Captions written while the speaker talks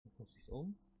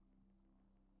um.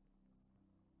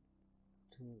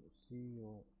 To see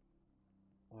you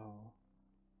are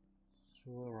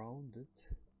surrounded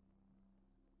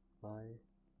by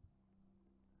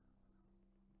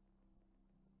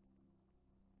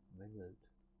mangled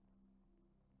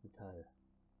Metall.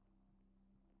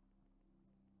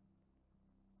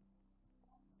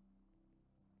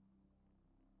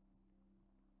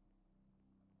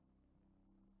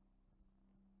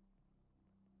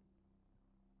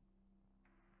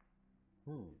 It's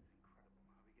incredible. How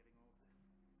are we getting all of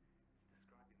this? It's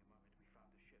describing the moment we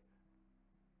found the ship.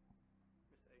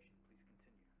 Mr. Asian, please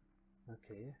continue.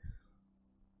 Okay.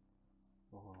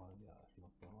 Oh, yeah,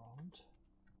 look around.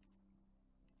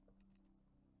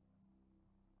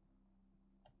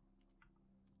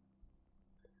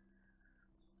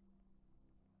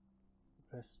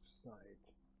 West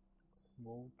side.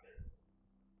 Smoke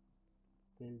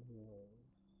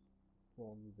billows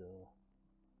from the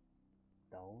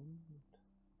down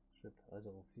ship.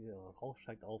 Also viel Rauch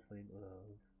steigt auf von den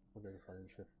runtergefallenen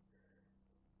Schiff.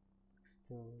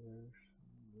 Exterior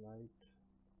light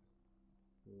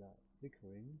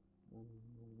flickering.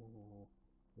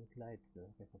 Mit Lights,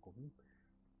 ne? Kann ich mal gucken.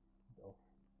 Und auch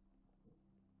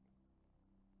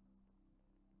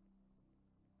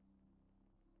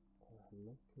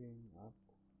looking up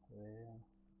where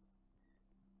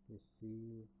we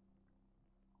see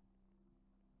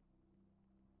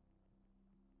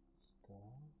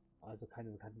Star. Also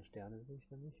keine bekannten Sterne sehe ich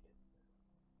da nicht.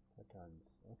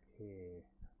 Patterns, okay.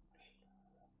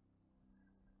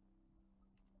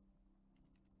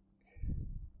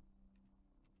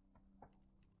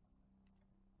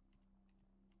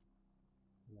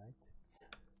 Lights.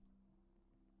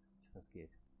 Was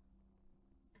geht?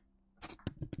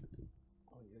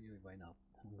 Uiuiui, Beine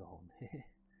umgehauen.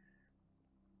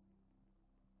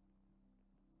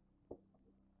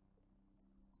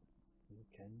 You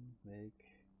can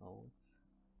make out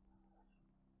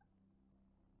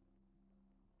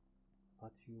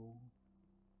but you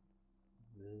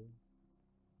will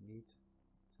need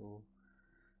to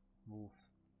move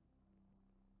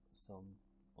some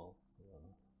of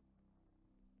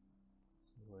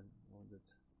surrounded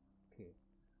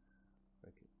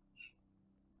wreckage.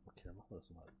 Okay, dann machen wir das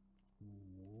mal.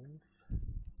 Move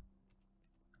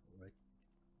wreckage.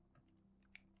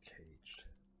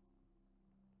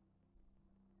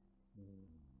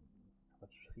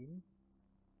 Quatsch geschrieben.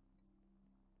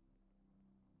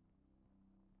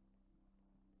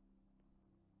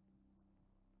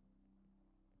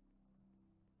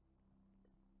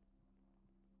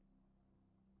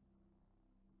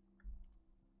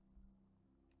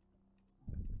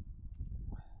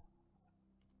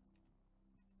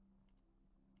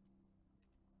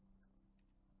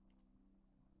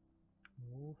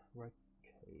 Move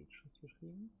wreckage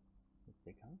geschrieben. Mit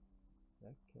CK.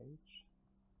 Wreckage.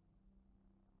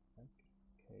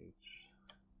 Wreckage.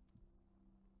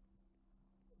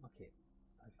 Okay.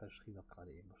 Habe ich falsch geschrieben,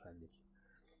 gerade eben wahrscheinlich.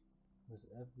 With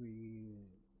every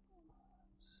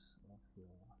of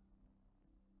your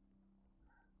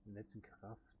letzten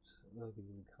Kraft,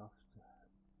 genügend Kraft,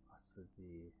 hast du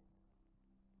den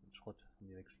Schrott von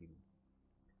dir wegschieben.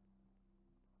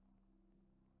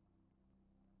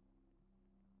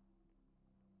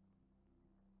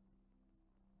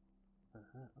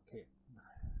 Aha, okay.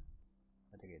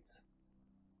 Weiter geht's.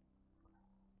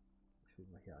 Ich will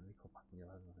mal hier an Mikro packen, ja,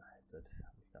 also ein Headset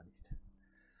habe ich gar nicht.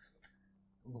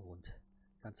 Ungewohnt.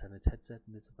 Die ganze Zeit mit Headset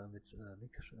und jetzt aber mit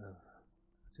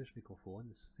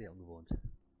Tischmikrofon ist sehr ungewohnt.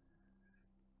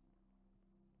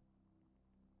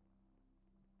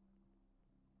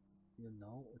 You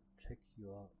now check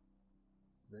your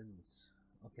sense.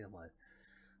 Okay, nochmal.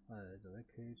 Also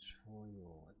Wreckage for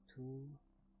you. Too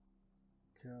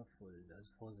careful,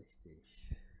 also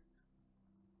vorsichtig.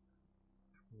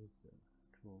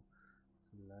 To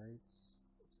the lights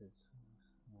that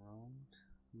around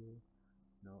you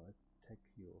now attack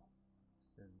you.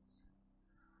 Sense.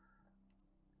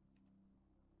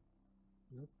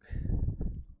 Look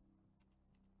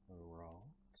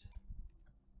around.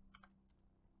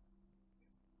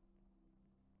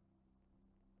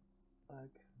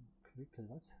 Quickle,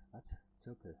 was?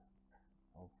 Circle.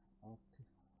 Of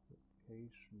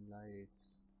artification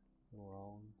lights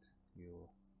around you.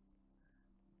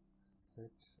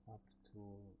 Set up to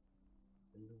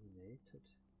illuminate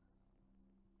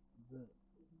the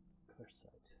crash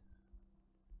site.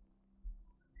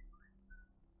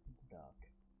 In the dark.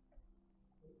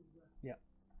 Ja.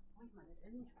 Manchmal das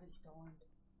Handy spricht dauernd.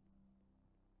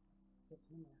 Jetzt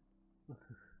nicht mehr. Das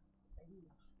ist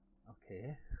Englisch.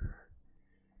 Okay.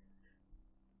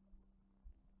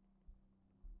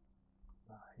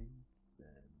 Weißen.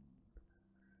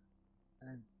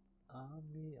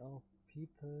 army of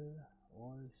people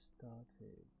all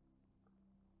started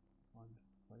on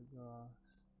figure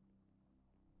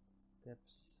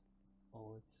steps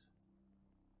out.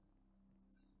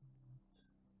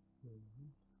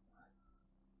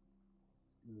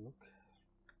 Look.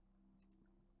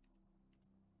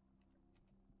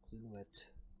 Silhouette.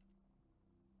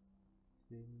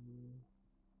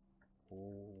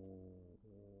 Oh.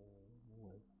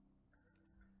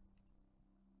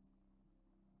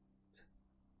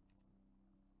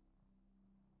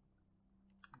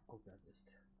 Guck, das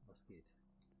ist. Was geht?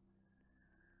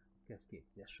 Das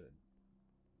geht, sehr schön.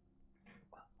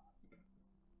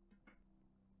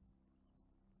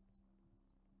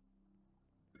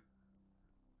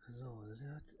 So,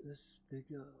 das ist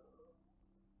Bigadal?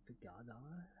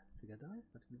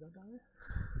 Was Bigadal?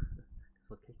 Das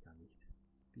Wort kenne ich gar nicht.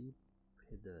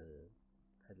 Bipedal.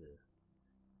 Pedal.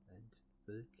 And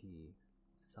bulky.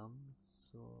 Some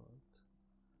sort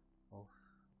of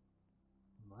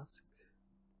mask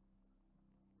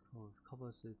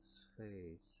covers its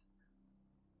face.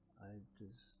 I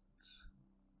just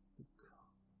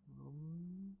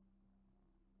become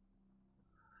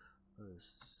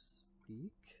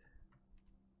speak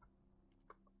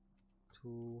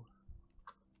to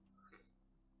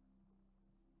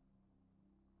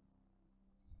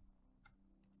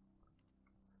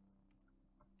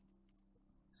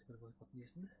ich wollte gerade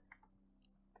niesen.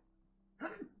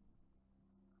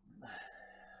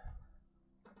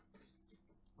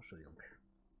 Entschuldigung.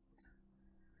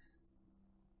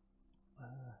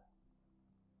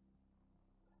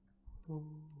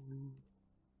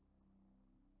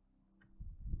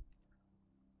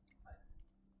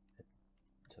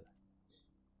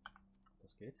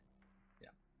 Das geht?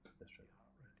 Ja, sehr schön. Your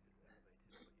heart rate is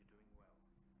elevated, but you're doing well.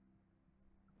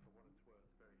 For what it's worth,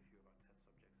 very few of our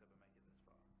test subjects ever make it this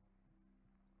far.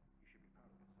 You should be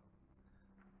proud of yourself.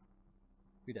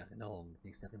 Wieder Erinnerung,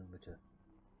 nächste Erinnerung bitte.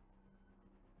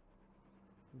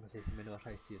 Was ist wenn du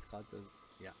wahrscheinlich sie jetzt gerade.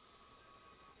 Ja.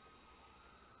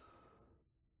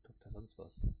 Dr. sonst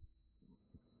was.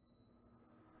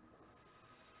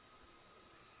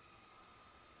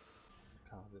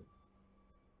 Kabel.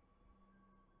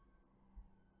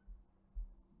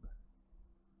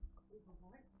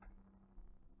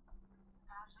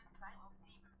 Page 2 auf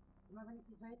 7. Immer wenn ich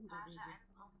die Seiten Page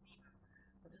 1 auf 7.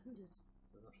 Was ist denn das? Das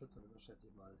ist Unterstützung, das schätze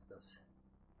ich mal, ist das.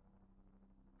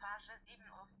 Page 7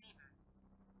 auf 7.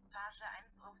 Page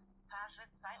 1 auf Page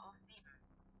 2 auf 7.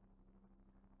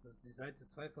 Das ist die Seite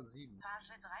 2 von 7.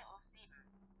 Page 3 auf 7.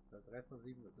 3 von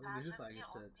 7 wird. Und die Page Hilfe 4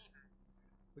 auf eingestellt. 7.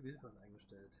 Und die Hilfe ist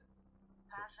eingestellt.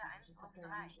 Page 1 auf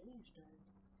 3.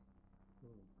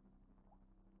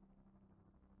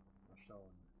 Mal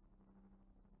schauen.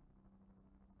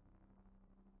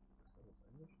 Ist alles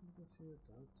eingestellt jetzt hier?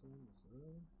 Dazu ist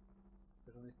ich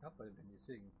habe noch nicht gehabt bei dem Handy,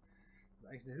 deswegen. Das ist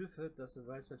eigentlich eine Hilfe, dass du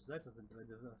weißt, welche Seiten das sind. Wenn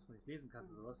du das nicht lesen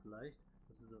kannst oder sowas vielleicht,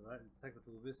 dass du so zeigt, wo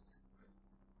du bist.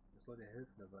 Das soll dir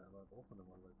helfen dabei, aber braucht man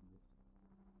normalerweise nicht.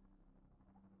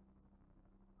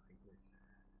 Eigentlich.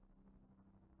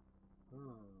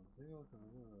 Rote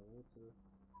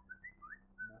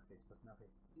Nachricht, das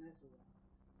Nachricht.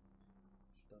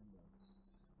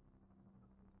 Standards.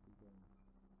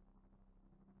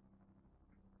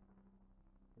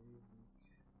 Ewig.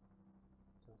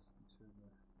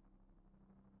 Tastentöne.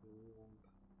 Berührung.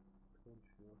 Ton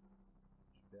für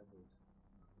Sperrbild.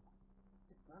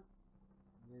 Etwa?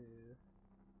 Nee.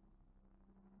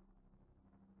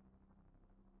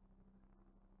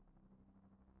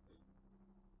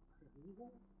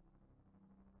 Bewegung?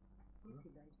 Hier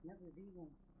vielleicht, ne?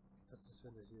 Bewegung. Das ist,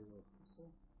 wenn er hier so.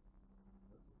 Achso.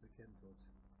 Das ist erkennt wird.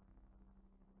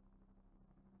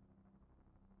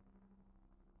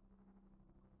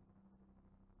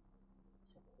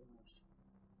 Ist ja komisch.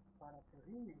 War das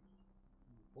vorhin nicht?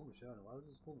 Komisch, ja,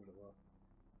 normalerweise ist es komisch, aber.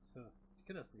 Ja, ich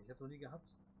kenne das nicht, ich habe es noch nie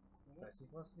gehabt. Nee. Ich weiß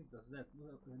nicht, was liegt. Das ist nicht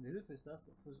nur eine Hilfe ist das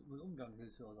für eine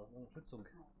Umgangshilfe oder als Unterstützung.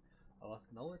 Aber was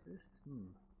genau es ist,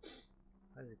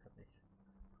 weiß ich gerade nicht.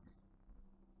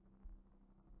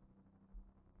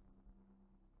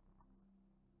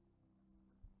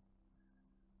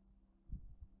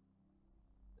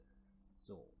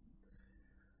 So.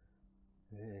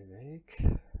 Weg.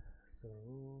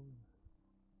 So.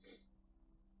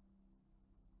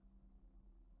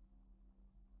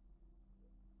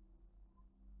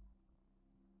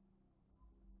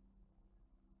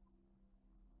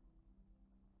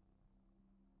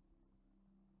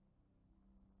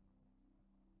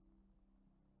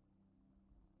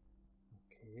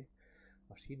 Okay.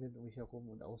 Maschinen um mich herum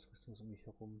und Ausrüstung um mich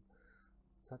herum.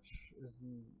 Touch ist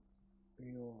ein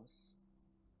BIOS.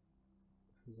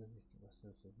 Für das nicht was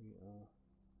das so wie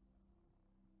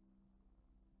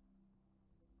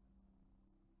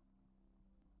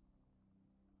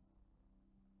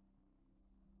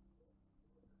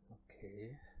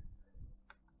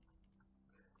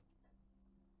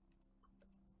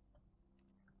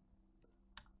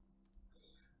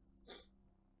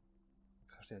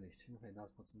verstehe nicht. Ich mache die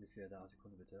Nasenputzen nicht wieder da.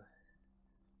 Sekunde bitte.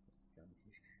 Das geht gar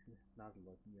nicht. Nasen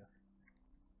läuten mir.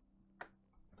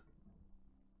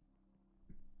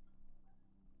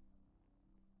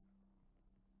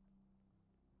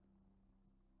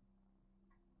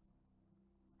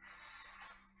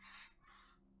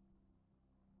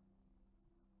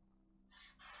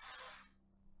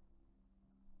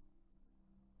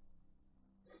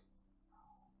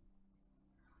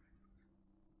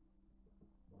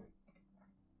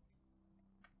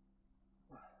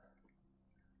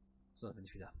 So, dann bin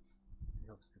ich wieder. Ich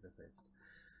hoffe, es geht besser jetzt.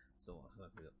 So, das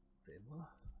war wieder wie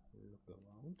immer. Look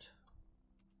around.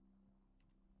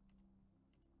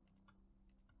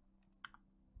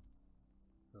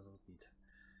 So sieht.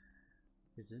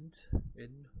 Wir sind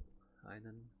in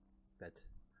einem Bett.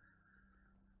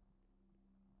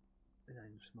 In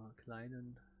einem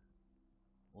kleinen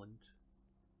und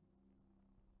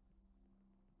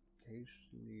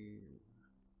occasionally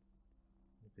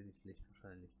wenig Licht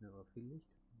wahrscheinlich, ne? Aber viel Licht.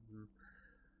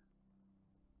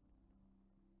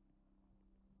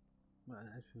 Ein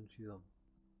Eisschirm.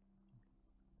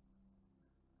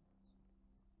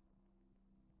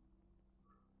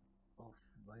 Auf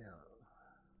Wire.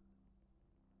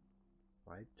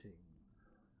 Writing.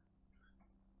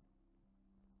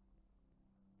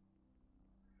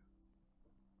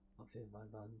 Auf jeden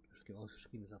Fall war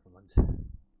ausgeschrieben ist auf der Wand.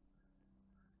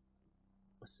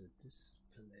 Was ist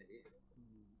Display?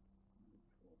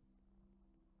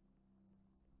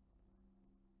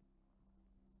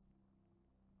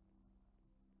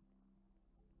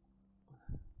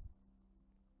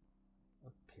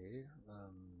 Okay,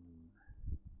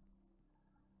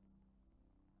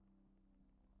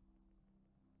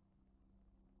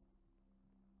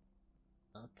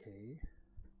 okay.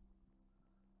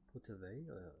 Put away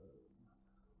oder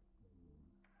This doesn't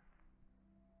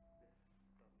add up.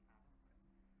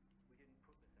 We didn't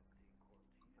put this empty in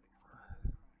quarantine. It expired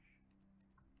in a crash.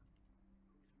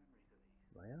 Whose memories are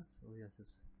these? Wires? Oh, yes,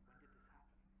 es. When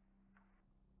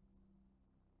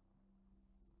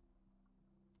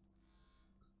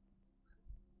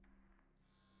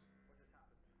did this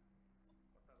happen? What just happened?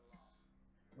 What's that alarm?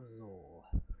 So,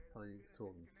 habe ich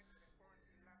gezogen. Disconnected in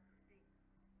quarantine lab 15.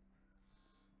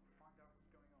 Find out what's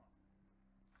going on.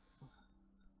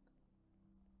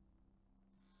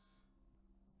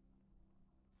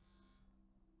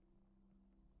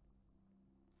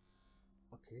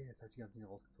 Okay, jetzt habe ich die ganzen Dinge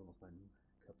rausgezogen aus meinem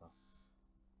Körper.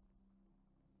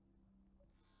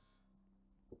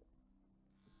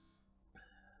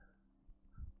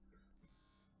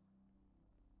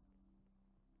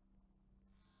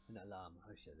 Ein Alarm,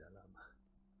 habe ich ja, der Alarm.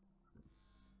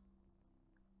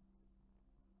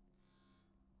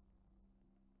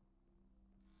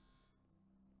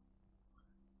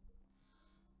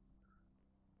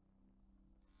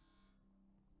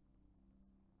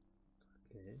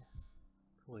 Okay,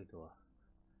 Korridor.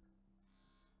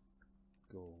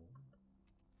 Go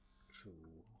to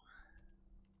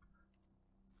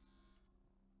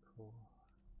Korridor.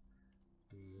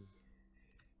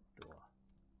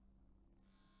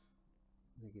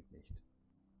 Ne, geht nicht.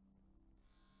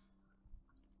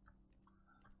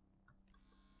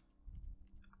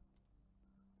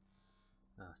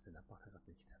 Ah, Stand-up macht er gerade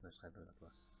nicht. Da schreibt er gerade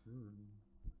was.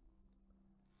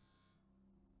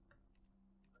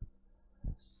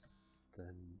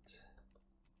 Stand.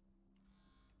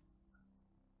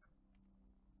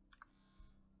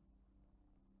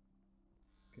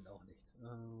 Geht auch nicht.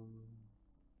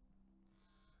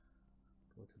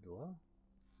 Go to door.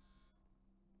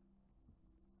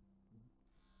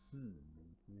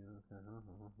 Ja,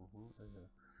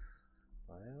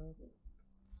 Fire.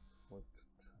 Put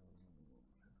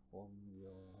from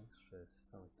your chest.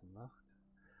 Habe ich gemacht.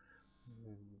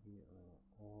 Wenn wir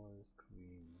all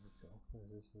screen. Das ist ja auch das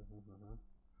ist.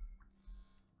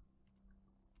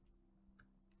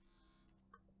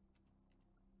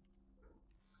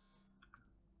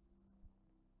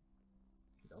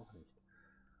 Geht auch nicht.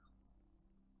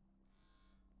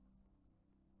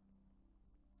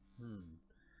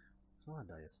 Was machen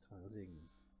wir da jetzt? Mal überlegen.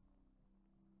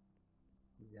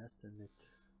 Wie wär's denn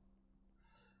mit.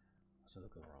 Also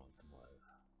look around mal.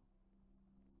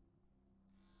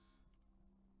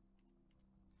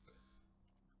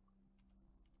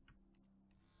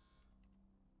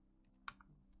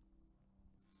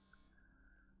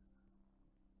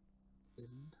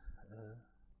 In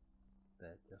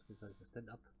Bett. Ja, wie soll ich das denn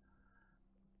ab?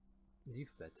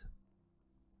 Leave Bett.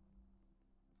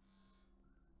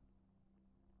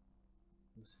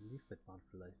 Ein bisschen Leave Bett machen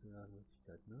vielleicht eine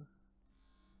Möglichkeit, ne?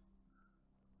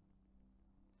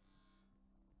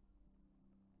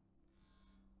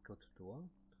 Go to door.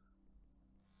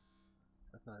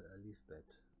 Mal ein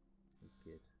Leafbed, wenn es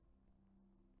geht.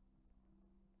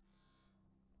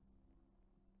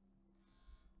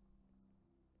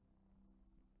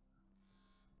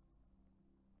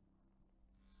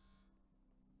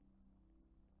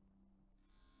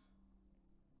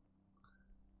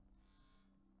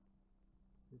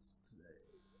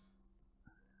 Display.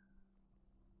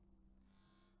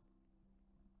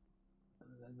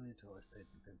 Ein Monitor ist da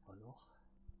hinten auf jeden Fall noch.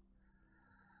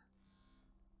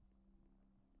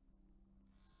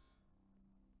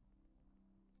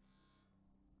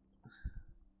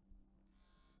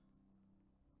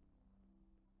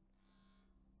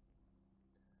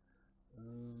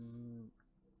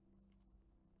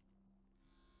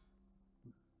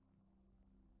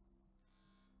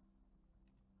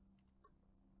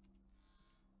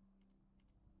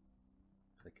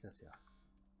 Weg das ja.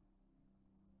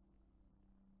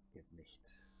 Geht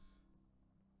nicht.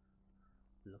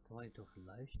 Blockmonitor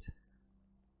vielleicht.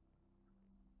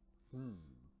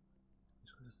 Die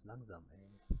Schrift ist langsam,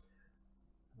 ey.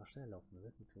 Mal schnell laufen, wir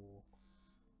wissen so.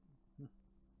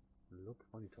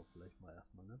 Look Monitor vielleicht mal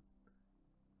erstmal, ne?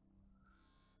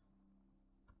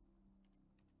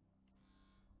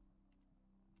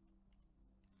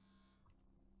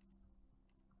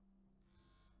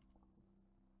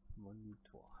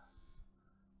 Monitor.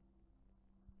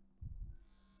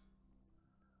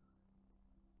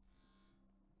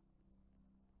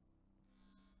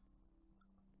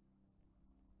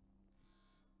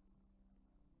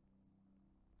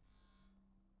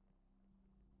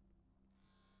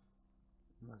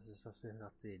 Was ist, was wir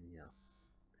gerade sehen hier?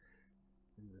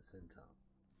 In the Center.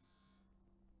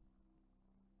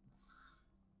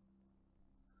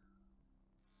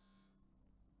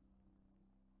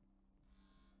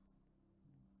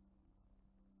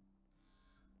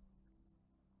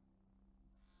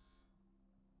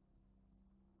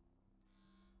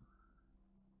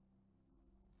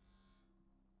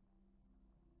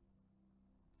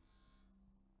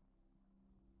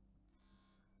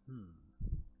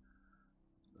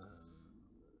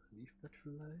 Leafbed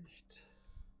vielleicht?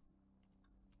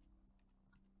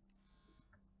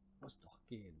 Muss doch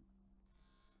gehen.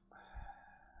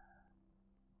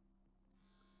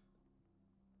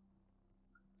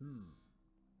 Ein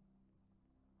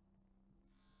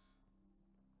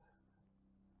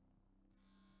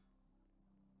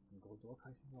Grundohr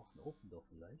kann ich noch, ein Open Door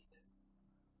vielleicht.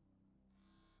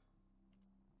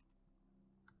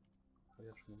 Habe ich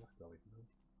ja schon gemacht, glaube ich, ne?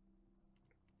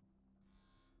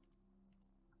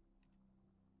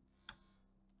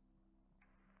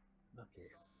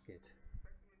 Okay, geht.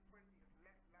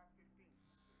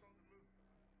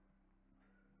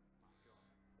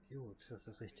 Gut, das ist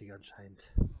das Richtige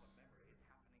anscheinend.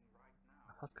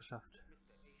 Fast geschafft.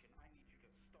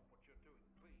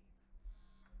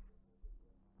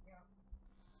 Ja.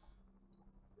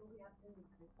 Flori hat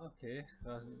hingekriegt. Okay,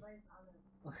 dann. Ich weiß alles.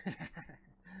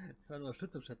 Für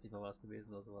Unterstützung schätze ich mal was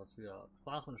gewesen oder sowas. Für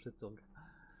Sprachunterstützung.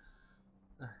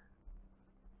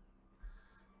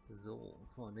 So,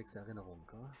 nächste Erinnerung.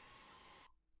 Ja?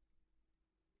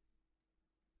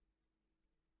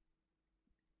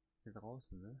 Hier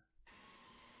draußen, ne?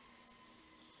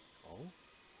 Frau?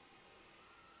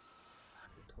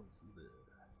 Der Ton ist übel.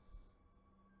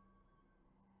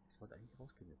 Ich wollte eigentlich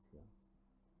rausgehen jetzt hier.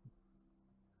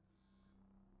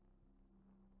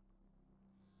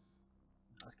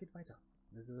 Es geht weiter.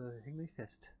 Also häng mich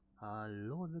fest.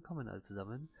 Hallo und willkommen alle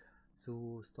zusammen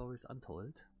zu Stories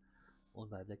Untold und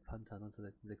bei Black Panther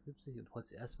 1976 und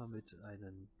heute erstmal mit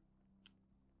einem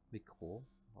Mikro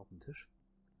auf dem Tisch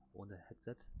ohne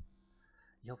Headset.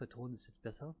 Ich hoffe, der Ton ist jetzt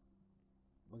besser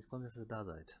und ich freue mich, dass ihr da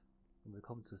seid. Und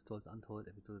willkommen zu Stories Untold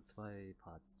Episode 2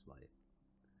 Part 2.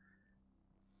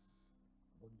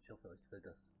 Und ich hoffe, euch gefällt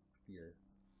das Spiel.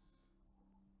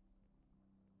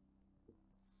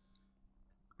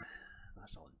 Mal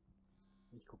schauen.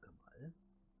 Ich gucke mal,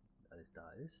 wenn alles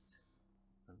da ist.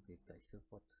 Dann geht gleich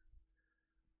sofort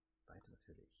weiter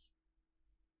natürlich.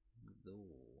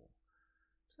 So.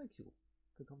 Psycho.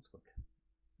 Willkommen zurück.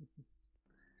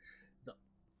 So.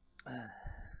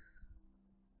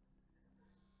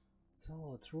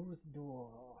 So, through the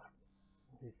door.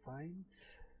 We find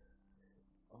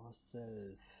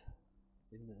ourselves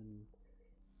in einem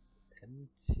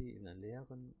in einem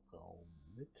leeren Raum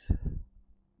mit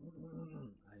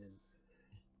einem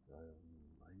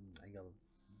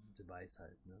Eingabe-Device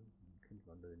halt, ne? Kennt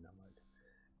man den Namen halt.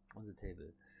 On the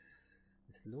table.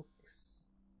 It looks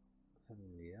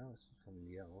familiar. Es sieht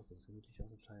familiär aus, das ist gemütlich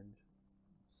aus anscheinend.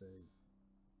 They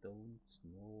don't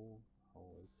know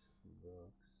how it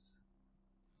works.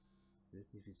 Ich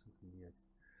weiß nicht, wie es funktioniert.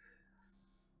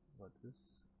 What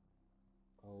is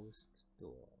closed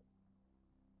door.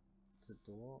 The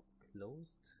door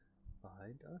closed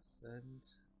behind us and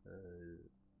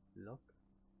lock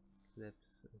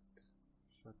left it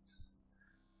shut.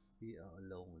 We are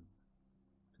alone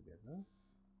together.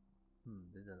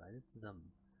 Wir sind alleine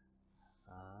zusammen.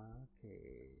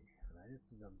 Okay, alleine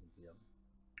zusammen sind wir.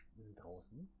 Wir sind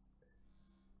draußen.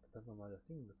 Sollten wir mal das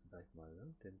Ding benutzen gleich mal,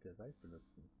 ne? Den Device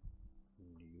benutzen.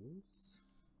 News.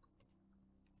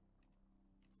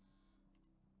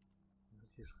 Wenn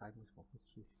ich hier schreiben muss, ich auch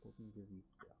nicht richtig gucken, wie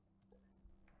es ja.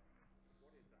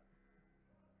 What is that?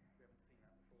 We haven't seen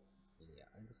that before. Ja,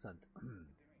 interessant. What's it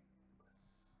doing?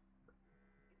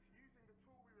 It's using the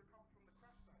tool we recovered from the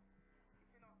crash site.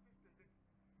 It's in our systems.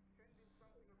 It's sending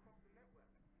something across the network.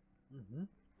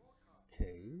 It's broadcast.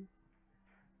 Okay.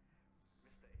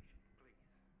 Mr. Agent, please.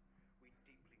 We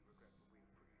deeply regret what we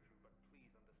have put you through, but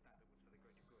please understand it was for the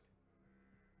greater good.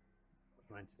 Was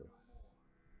meinst du? No more.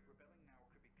 Rebelling now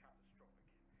could be catastrophic.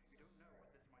 You don't know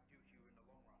what this might do to you in the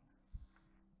long run.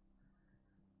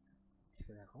 Ich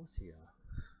will da raus hier.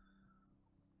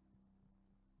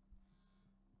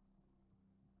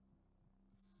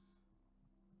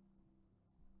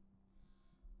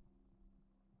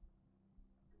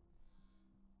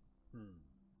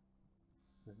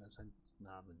 Das sind anscheinend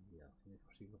Namen hier von den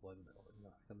verschiedenen Räumen, auch in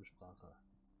einer fremden Sprache.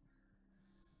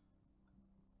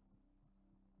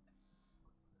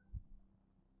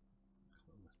 Kann ich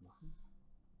irgendwas machen?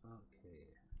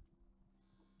 Okay.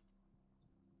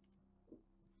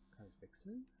 Kann ich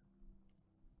wechseln?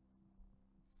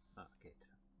 Geht.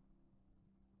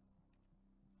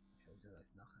 Ich habe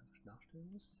das gleich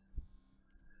nachstellen muss.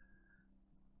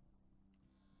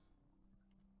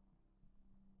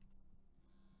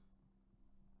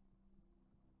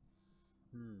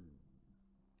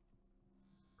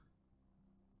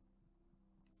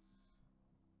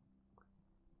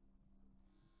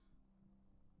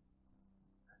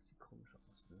 Das sieht komisch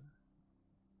aus, ne?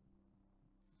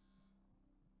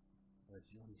 Aber ich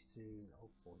sehe auch nicht den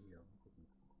Aufbau hier. Mal gucken.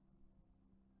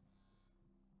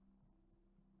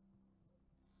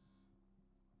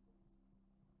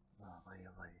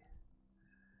 Wei.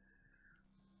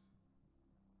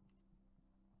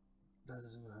 Das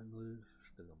ist eine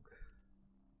Nullstellung.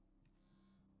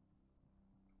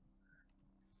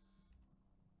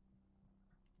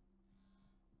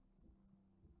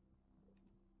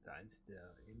 Der eins,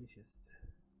 der ähnlich ist.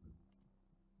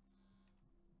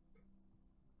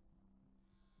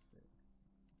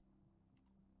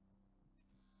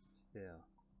 Ist der.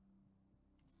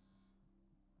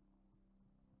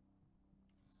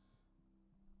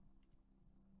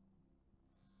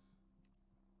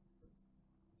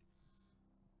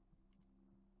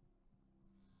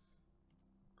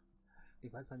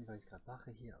 Ich weiß nicht, was ich gerade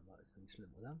mache hier, aber ist ja nicht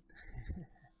schlimm, oder?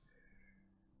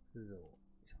 So,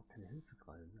 ich habe keine Hilfe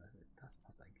gerade, ne? Also das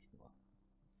passt eigentlich nur.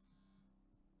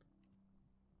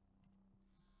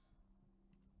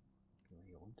 Gehen wir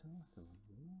hier runter, dann machen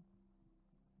wir hier.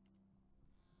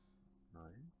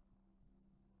 Nein.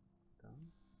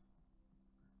 Dann.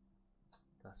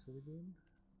 Das würde gehen.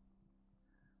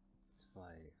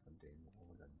 2 von denen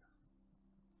holen.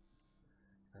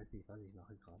 Ich weiß nicht, was ich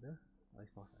mache gerade, aber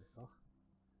ich mache es einfach.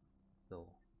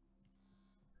 So.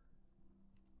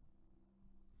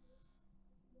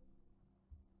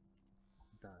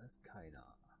 Da ist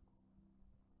keiner.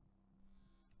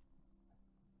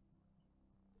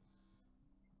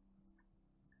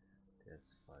 Der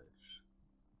ist falsch.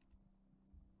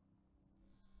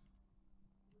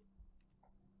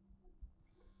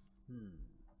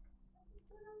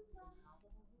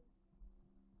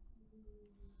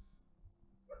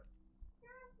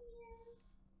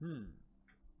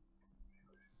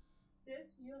 Der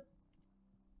ist hier.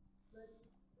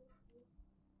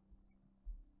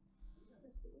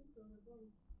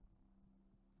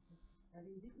 Ja,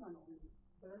 den sieht man auch nicht,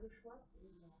 weil er so schwarz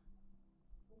ist.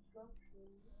 Ich glaube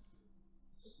schon.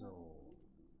 So.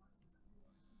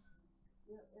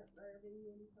 Ja, weil er den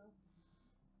hier nicht hat.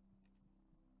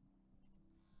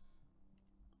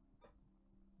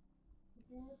 Ich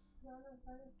bin jetzt kleiner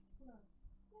Teil klar.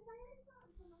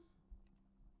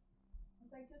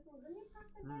 Hast dein Kissen drin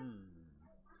gepackt?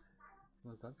 Ich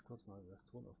muss ganz kurz mal das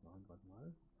Ton aufmachen, gerade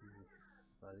mal.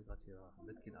 Weil gerade hier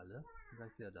mitgehen alle. Bin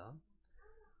gleich wieder da.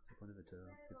 Sekunde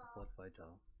bitte. Geht sofort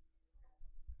weiter.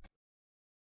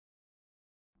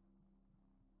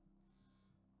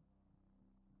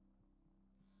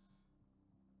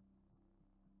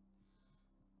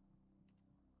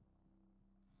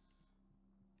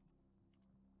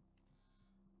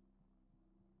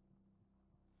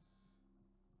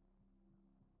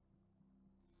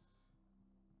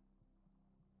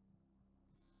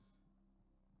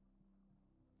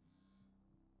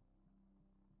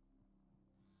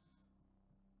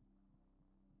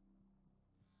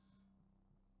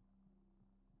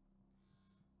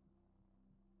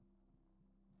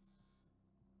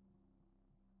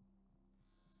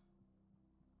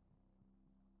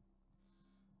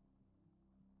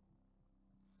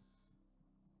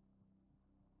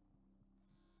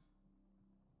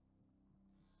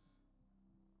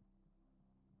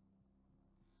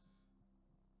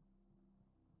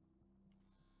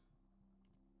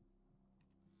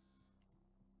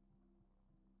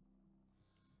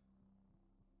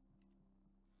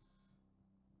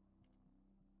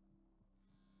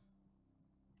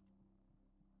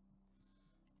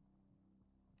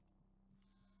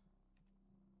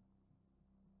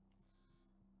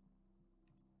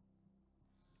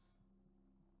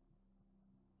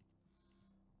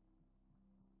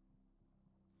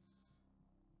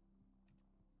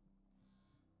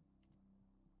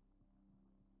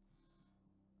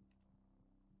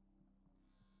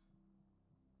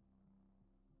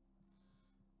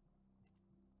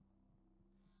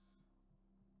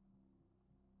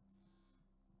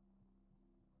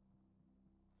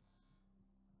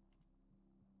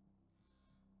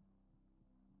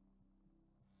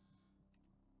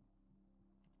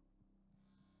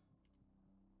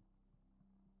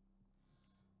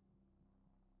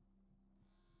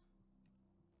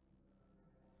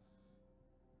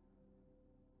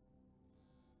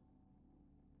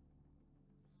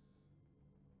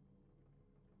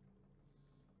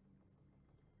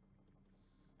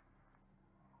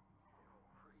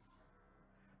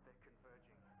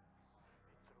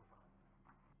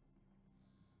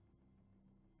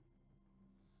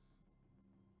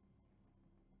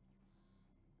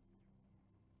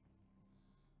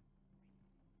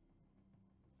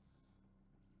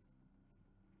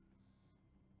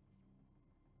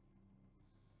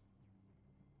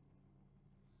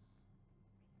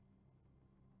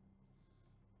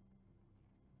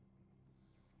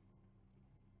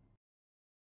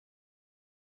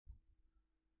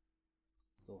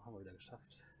 So, haben wir wieder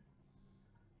geschafft.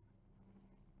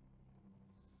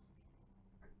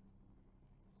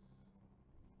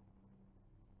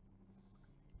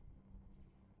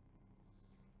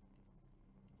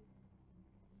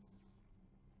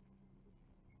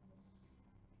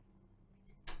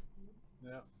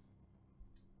 Ja.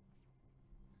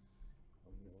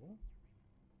 Hallo.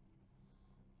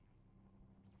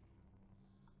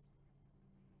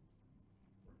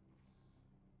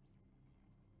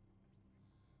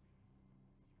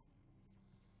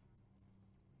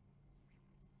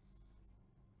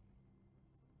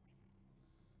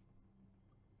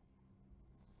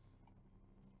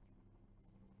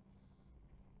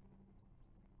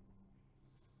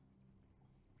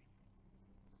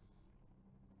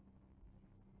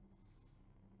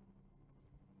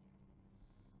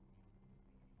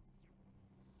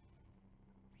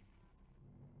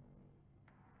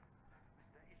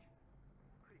 Mr. Ish,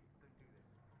 please don't do this.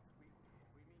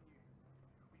 We mean you.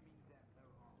 We mean them no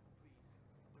harm. Please,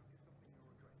 don't do something you'll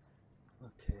regret.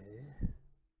 Okay.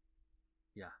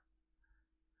 Ja.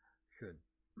 Schön.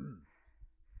 One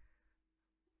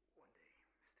day,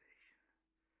 Mr. Ish,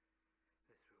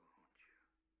 this will haunt you.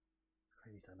 Ich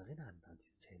kann mich daran erinnern, an die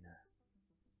Szene.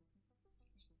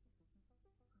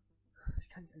 Ich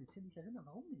kann mich an die Szene nicht erinnern,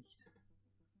 warum nicht?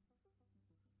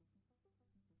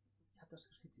 Ich habe das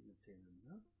gespielt, diese Szene,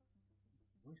 ne?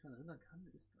 Wo ich mich erinnern kann,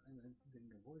 ist, wenn ich in dem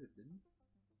Gebäude bin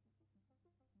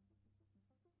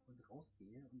und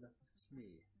rausgehe und das ist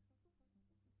Schnee.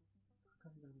 Da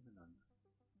kann ich mich daran erinnern.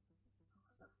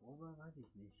 Was davor war, weiß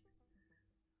ich nicht.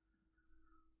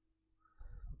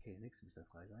 Okay, nächstes müsste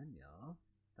frei sein, ja.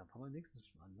 Dann fahren wir nächstes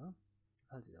schon an, ne?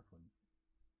 Was haltet ihr davon?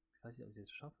 Ich weiß nicht, ob ich es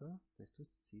jetzt schaffe, vielleicht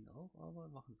durchzuziehen auch, aber wir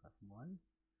machen es einfach mal.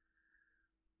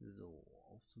 So,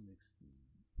 auf zum nächsten.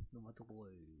 Nummer 3.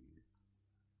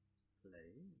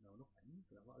 Play. Da noch einen,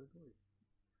 da haben wir alle durch.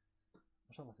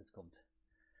 Mal schauen, was jetzt kommt.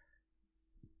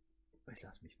 Ich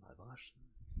lasse mich mal überraschen.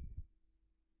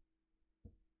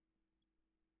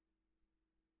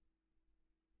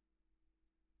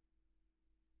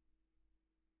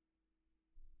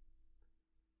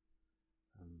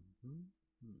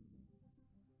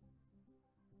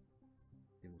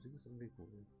 Die Musik ist irgendwie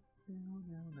cool.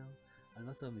 An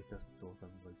was soll mich das bloß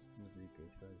an als Musik?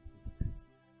 Ich weiß nicht.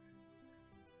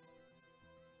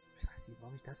 Ich weiß nicht,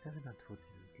 warum mich das erinnert tut,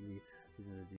 dieses Lied.